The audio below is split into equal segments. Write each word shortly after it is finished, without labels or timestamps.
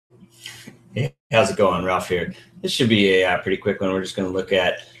Hey, how's it going? Ralph here. This should be a pretty quick one. We're just going to look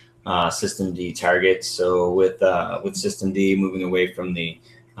at System D targets. So with System D moving away from the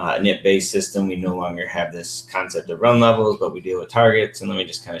init-based system, we no longer have this concept of run levels, but we deal with targets. And let me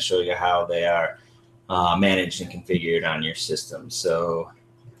just kind of show you how they are managed and configured on your system. So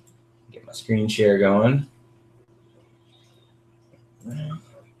get my screen share going.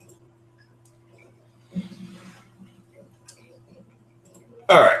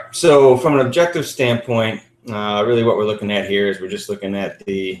 All right, so from an objective standpoint, really what we're looking at here is we're just looking at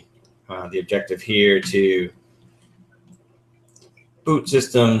the objective here to boot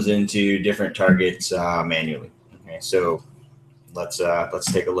systems into different targets manually. Okay, so let's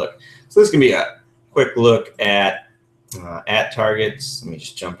take a look. So this is gonna be a quick look at targets. Let me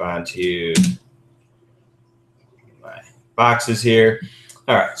just jump onto my boxes here.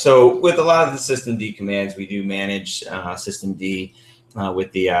 All right, so with a lot of the System D commands, we do manage System D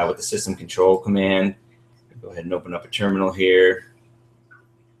with the system control command. Go ahead and open up a terminal here.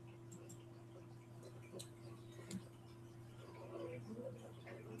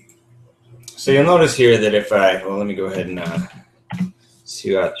 So you'll notice here that if well, let me go ahead and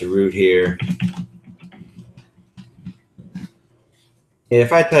see out the root here.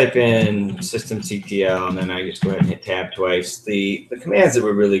 If I type in systemctl and then I just go ahead and hit tab twice, the commands that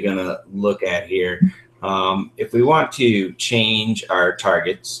we're really going to look at here, if we want to change our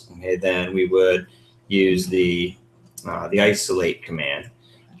targets, okay, then we would use the isolate command.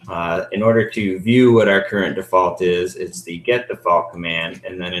 In order to view what our current default is, it's the get default command,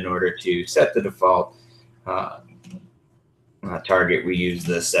 and then in order to set the default target, we use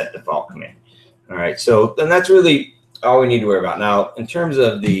the set default command. All right, so then that's really all we need to worry about. Now, in terms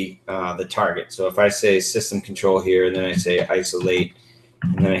of the target, so if I say system control here, and then I say isolate,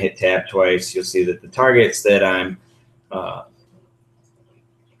 and then I hit tab twice, you'll see that the targets that I'm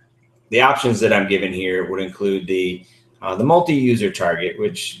the options that I'm given here would include the multi-user target,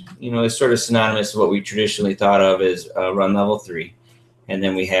 which is sort of synonymous with what we traditionally thought of as run level 3, and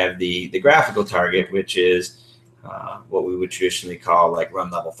then we have the graphical target, which is what we would traditionally call like run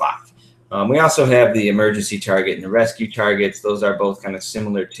level 5. We also have the emergency target and the rescue targets. Those are both kind of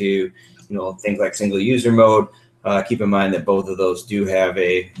similar to things like single user mode. Keep in mind that both of those do have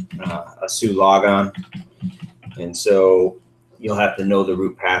a SU logon, and so you'll have to know the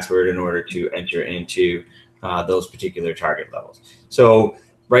root password in order to enter into those particular target levels. So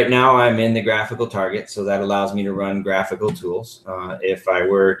right now I'm in the graphical target, so that allows me to run graphical tools. If I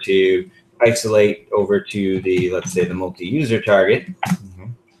were to isolate over to the, let's say, the multi-user target,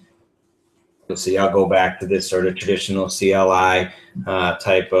 you'll see I'll go back to this sort of traditional CLI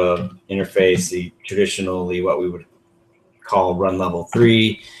type of interface, the traditionally what we would call run level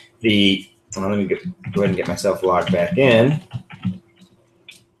 3. Let me go ahead and get myself logged back in.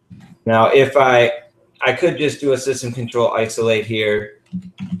 Now, if I could just do a system control isolate here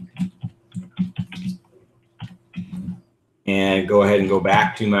and go ahead and go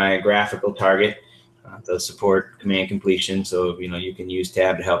back to my graphical target. Those support command completion, so you can use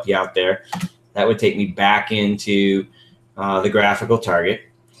tab to help you out there. That would take me back into the graphical target.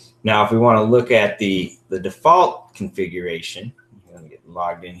 Now, if we want to look at the default configuration, I'm going to get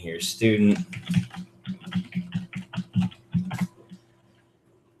logged in here, student.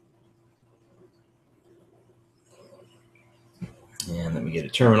 And let me get a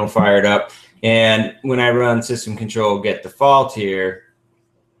terminal fired up. And when I run system control get default here,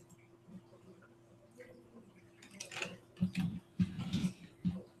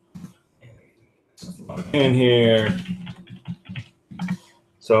 in here.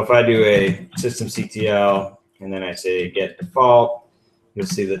 So if I do a systemctl and then I say get default, you'll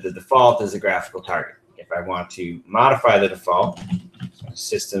see that the default is a graphical target. If I want to modify the default,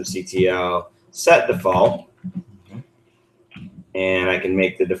 systemctl set default, and I can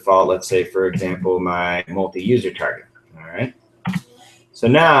make the default, let's say, for example, my multi-user target. All right. So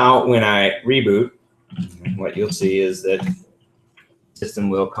now when I reboot, what you'll see is that system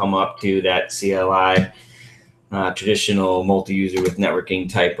will come up to that CLI traditional multi-user with networking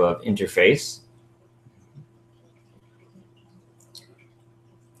type of interface.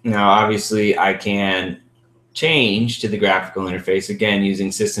 Now, obviously, I can change to the graphical interface again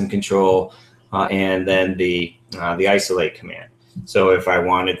using system control and then the isolate command. So if I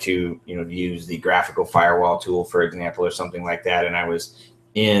wanted to use the graphical firewall tool, for example, or something like that, and I was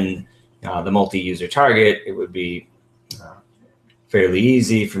in the multi-user target, it would be fairly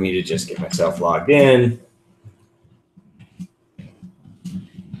easy for me to just get myself logged in.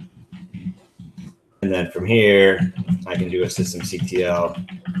 And then from here, I can do a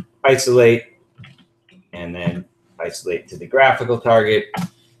systemctl isolate, and then isolate to the graphical target.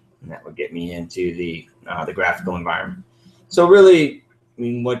 and that would get me into the graphical environment. So really, I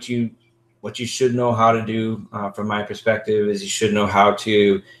mean, what you should know how to do from my perspective is you should know how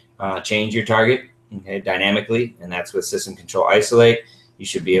to change your target, okay, dynamically, and that's with system control isolate. You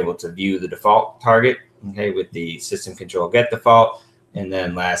should be able to view the default target, okay, with the system control get default. And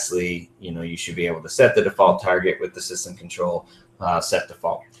then lastly, you should be able to set the default target with the system control set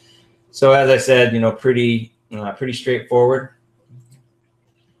default. So as I said, pretty straightforward.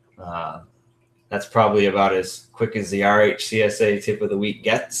 That's probably about as quick as the RHCSA tip of the week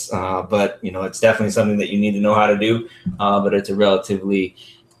gets, but it's definitely something that you need to know how to do, but it's a relatively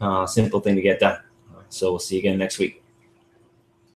simple thing to get done. So we'll see you again next week.